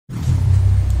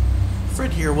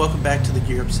Fred here. Welcome back to the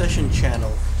Gear Obsession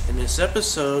channel. In this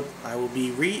episode, I will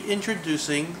be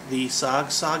reintroducing the SOG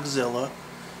Sogzilla,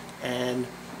 and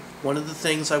one of the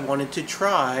things I wanted to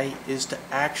try is to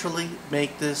actually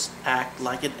make this act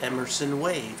like an Emerson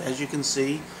Wave. As you can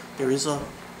see, there is a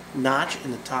notch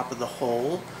in the top of the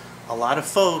hole. A lot of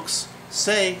folks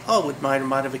say, oh, with minor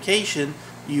modification,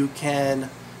 you can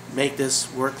make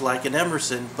this work like an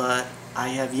Emerson, but I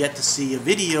have yet to see a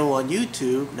video on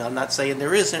YouTube. Now, I'm not saying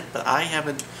there isn't, but I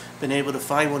haven't been able to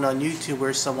find one on YouTube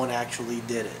where someone actually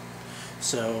did it.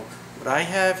 So what I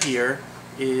have here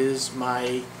is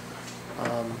my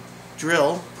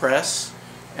drill press,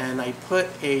 and I put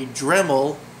a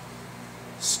Dremel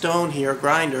stone here,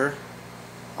 grinder,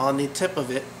 on the tip of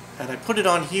it, and I put it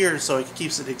on here so it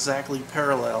keeps it exactly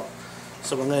parallel.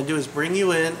 So what I'm going to do is bring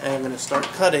you in, and I'm going to start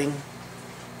cutting.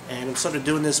 And I'm sort of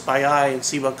doing this by eye and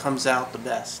see what comes out the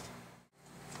best.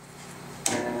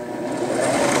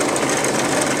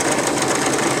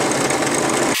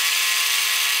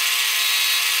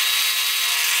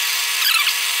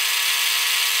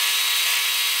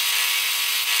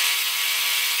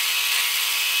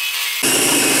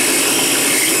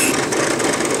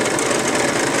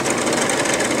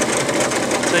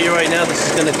 I'll tell you right now, this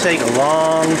is going to take a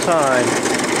long time.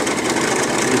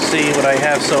 You can see what I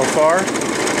have so far.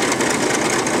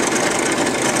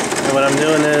 And what I'm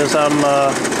doing is I'm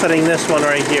cutting this one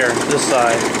right here, this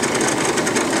side.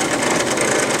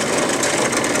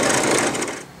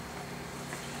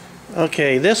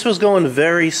 Okay, this was going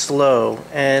very slow,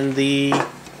 and the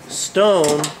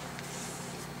stone,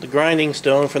 the grinding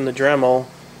stone from the Dremel,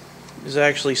 is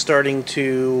actually starting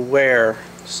to wear.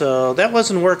 So that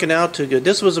wasn't working out too good.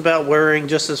 This was about wearing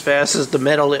just as fast as the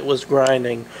metal it was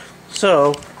grinding.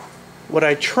 So what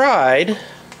I tried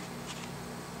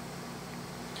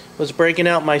was breaking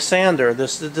out my sander.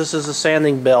 This is a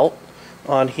sanding belt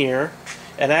on here,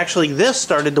 and actually this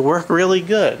started to work really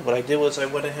good. What I did was I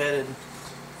went ahead and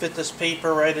fit this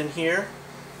paper right in here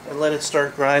and let it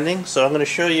start grinding. So I'm going to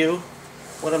show you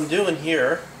what I'm doing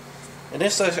here, and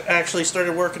this actually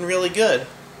started working really good.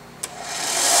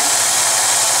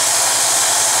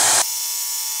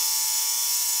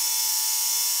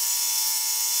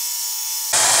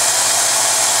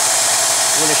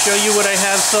 I'm going to show you what I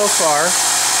have so far.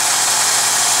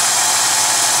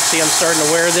 See, I'm starting to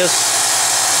wear this.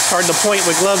 It's hard to point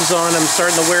with gloves on. I'm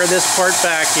starting to wear this part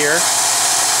back here.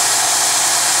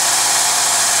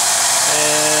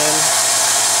 And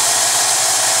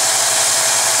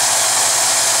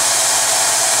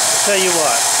I'll tell you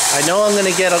what, I know I'm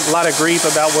going to get a lot of grief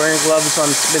about wearing gloves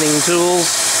on spinning tools.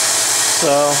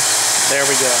 So, there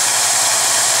we go.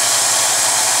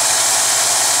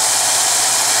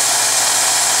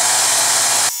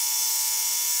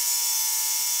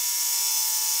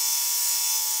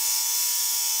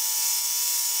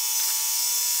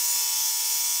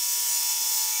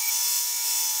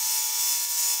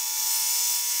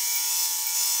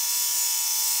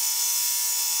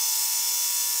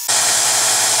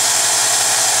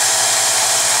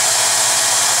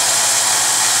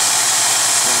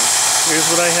 Here's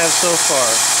what I have so far.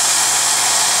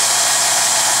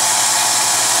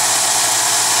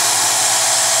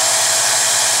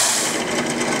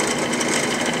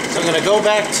 So I'm going to go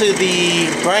back to the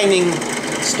grinding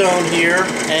stone here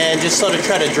and just sort of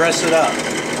try to dress it up.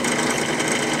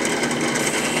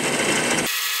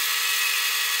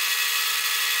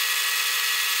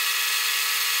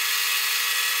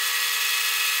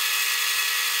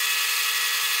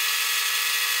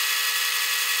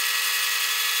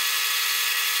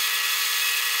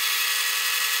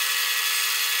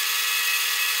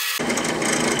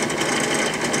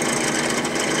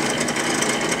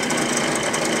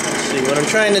 What I'm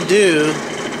trying to do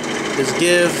is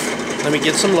let me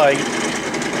get some light.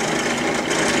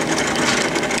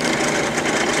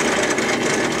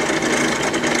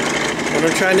 What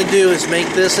I'm trying to do is make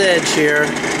this edge here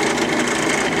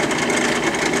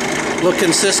look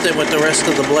consistent with the rest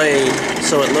of the blade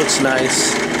so it looks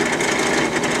nice.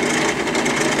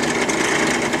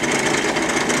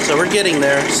 So we're getting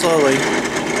there slowly.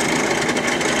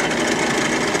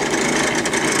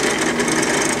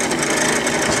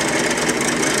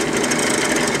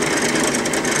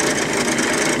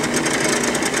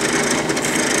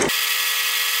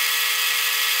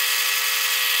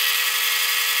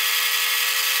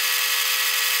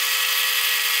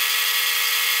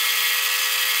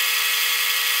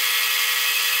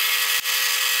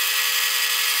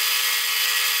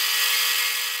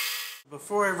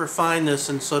 Before I refine this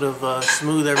and sort of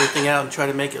smooth everything out and try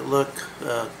to make it look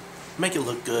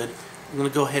good, I'm going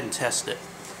to go ahead and test it.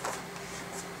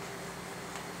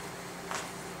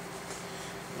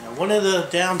 Now, one of the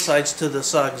downsides to the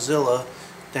Sogzilla,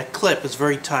 that clip is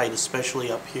very tight,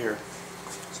 especially up here.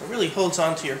 So it really holds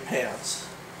onto your pants.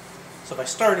 So if I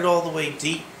start it all the way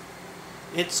deep,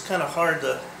 it's kind of hard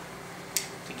to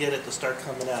get it to start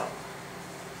coming out.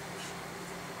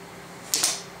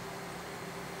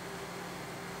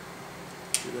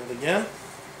 Do that again,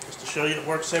 just to show you it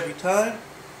works every time.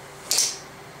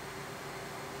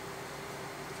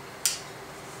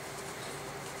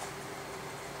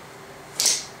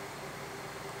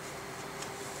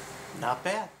 Not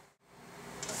bad.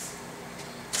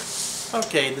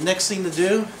 Okay, the next thing to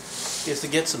do is to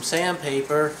get some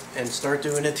sandpaper and start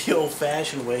doing it the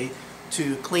old-fashioned way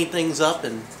to clean things up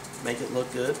and make it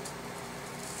look good.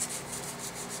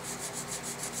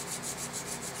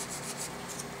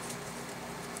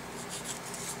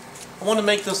 I want to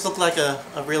make this look like a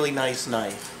really nice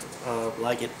knife,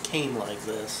 like it came like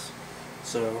this.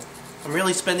 So I'm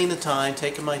really spending the time,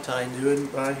 taking my time, doing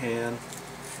it by hand.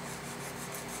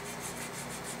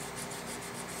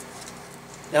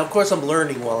 Now, of course, I'm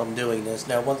learning while I'm doing this.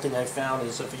 Now, one thing I found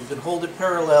is if you can hold it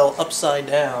parallel upside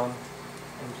down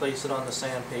and place it on the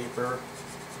sandpaper,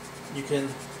 you can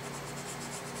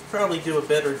probably do a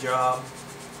better job.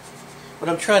 What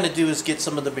I'm trying to do is get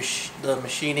some of the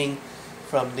machining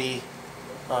from the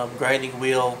grinding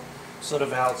wheel sort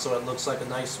of out so it looks like a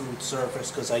nice smooth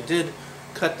surface, because I did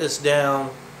cut this down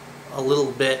a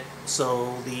little bit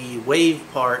so the wave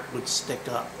part would stick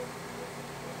up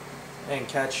and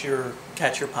catch your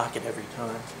pocket every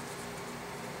time.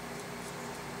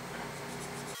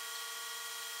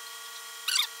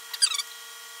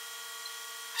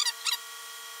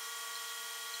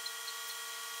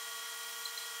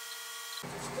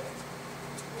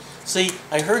 See,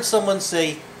 I heard someone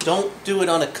say don't do it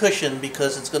on a cushion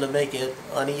because it's going to make it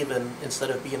uneven instead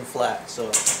of being flat.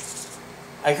 So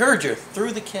I heard you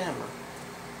through the camera.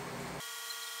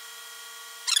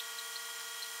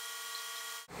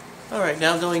 Alright,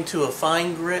 now going to a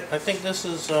fine grit. I think this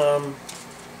is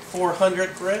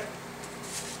 400 grit.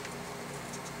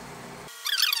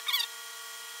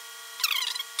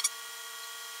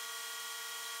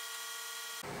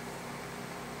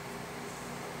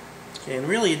 Okay, and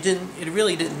really it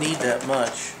really didn't need that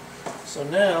much. So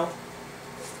now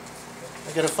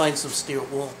I gotta find some steel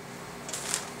wool.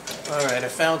 Alright, I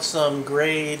found some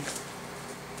grade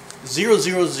 000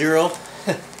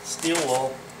 steel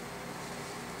wool.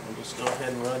 I'll just go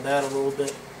ahead and run that a little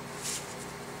bit.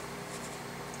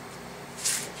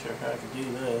 Not sure how to do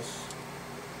this.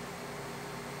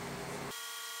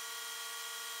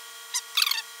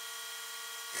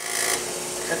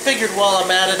 I figured while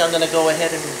I'm at it, I'm going to go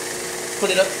ahead and put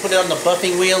it on the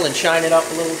buffing wheel and shine it up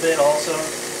a little bit also.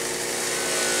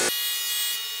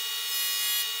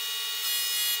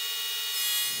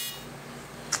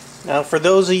 Now, for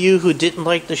those of you who didn't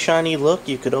like the shiny look,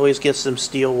 you could always get some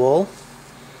steel wool.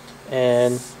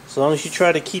 And as long as you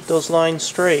try to keep those lines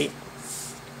straight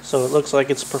so it looks like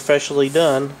it's professionally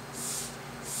done,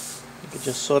 you can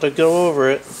just sort of go over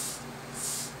it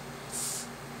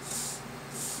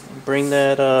and bring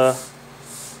that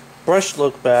brush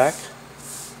look back.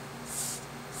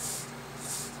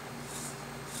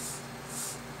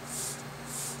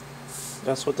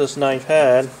 That's what this knife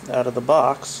had out of the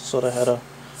box, sort of had a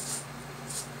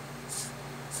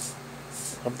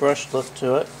brush look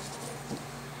to it.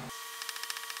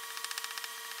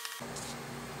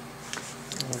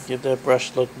 Give that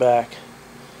brush look back.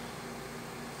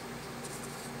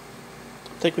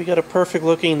 I think we got a perfect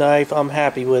looking knife. I'm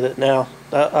happy with it now.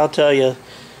 I'll tell you,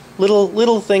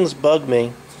 little things bug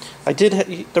me.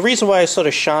 The reason why I sort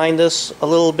of shined this a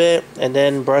little bit and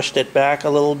then brushed it back a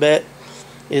little bit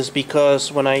is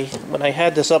because when I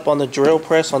had this up on the drill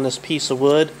press on this piece of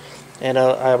wood and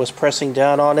I was pressing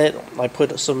down on it, I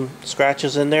put some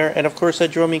scratches in there, and of course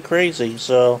that drove me crazy.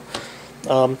 So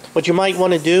what you might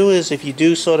want to do is, if you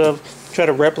do sort of try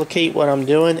to replicate what I'm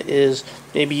doing, is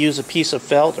maybe use a piece of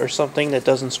felt or something that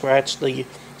doesn't scratch the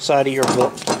side of your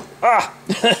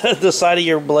the side of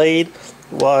your blade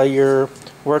while you're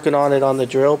working on it on the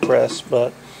drill press.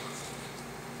 But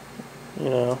you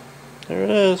know, there it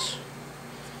is.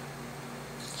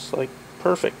 It's like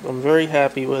perfect. I'm very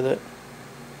happy with it.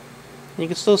 You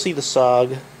can still see the SOG.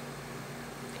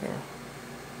 Here.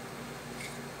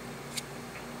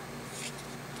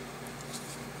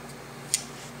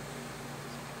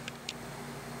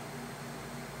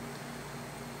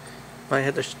 I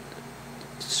had to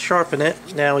sharpen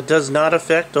it. Now, it does not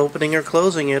affect opening or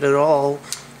closing it at all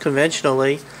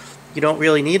conventionally. You don't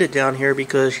really need it down here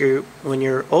because when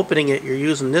you're opening it, you're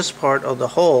using this part of the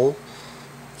hole.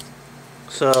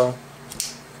 So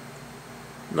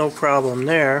no problem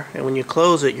there. And when you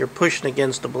close it, you're pushing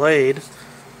against the blade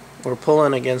or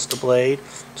pulling against the blade.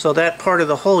 So that part of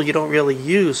the hole you don't really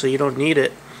use, so you don't need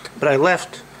it. But I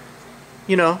left,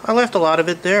 you know, I left a lot of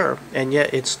it there, and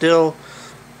yet it's still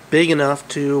big enough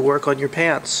to work on your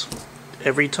pants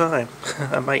every time.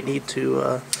 I might need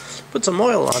to put some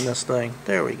oil on this thing.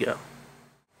 There we go.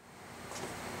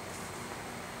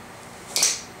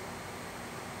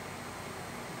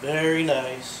 Very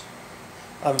nice.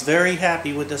 I'm very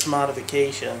happy with this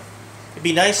modification. It'd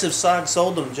be nice if SOG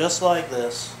sold them just like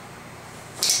this.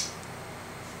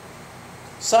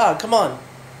 SOG, come on.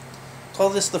 Call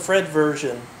this the Fred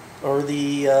version. Or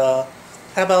the, how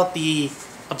about the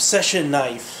Obsession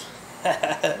knife?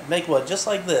 Make one just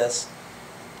like this.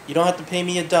 You don't have to pay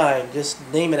me a dime. Just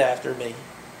name it after me.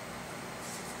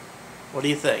 What do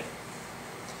you think?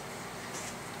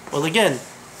 Well, again,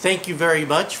 thank you very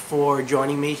much for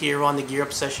joining me here on the Gear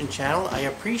Obsession channel. I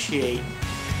appreciate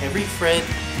every friend,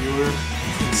 viewer,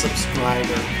 and subscriber.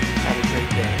 Have a great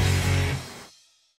day.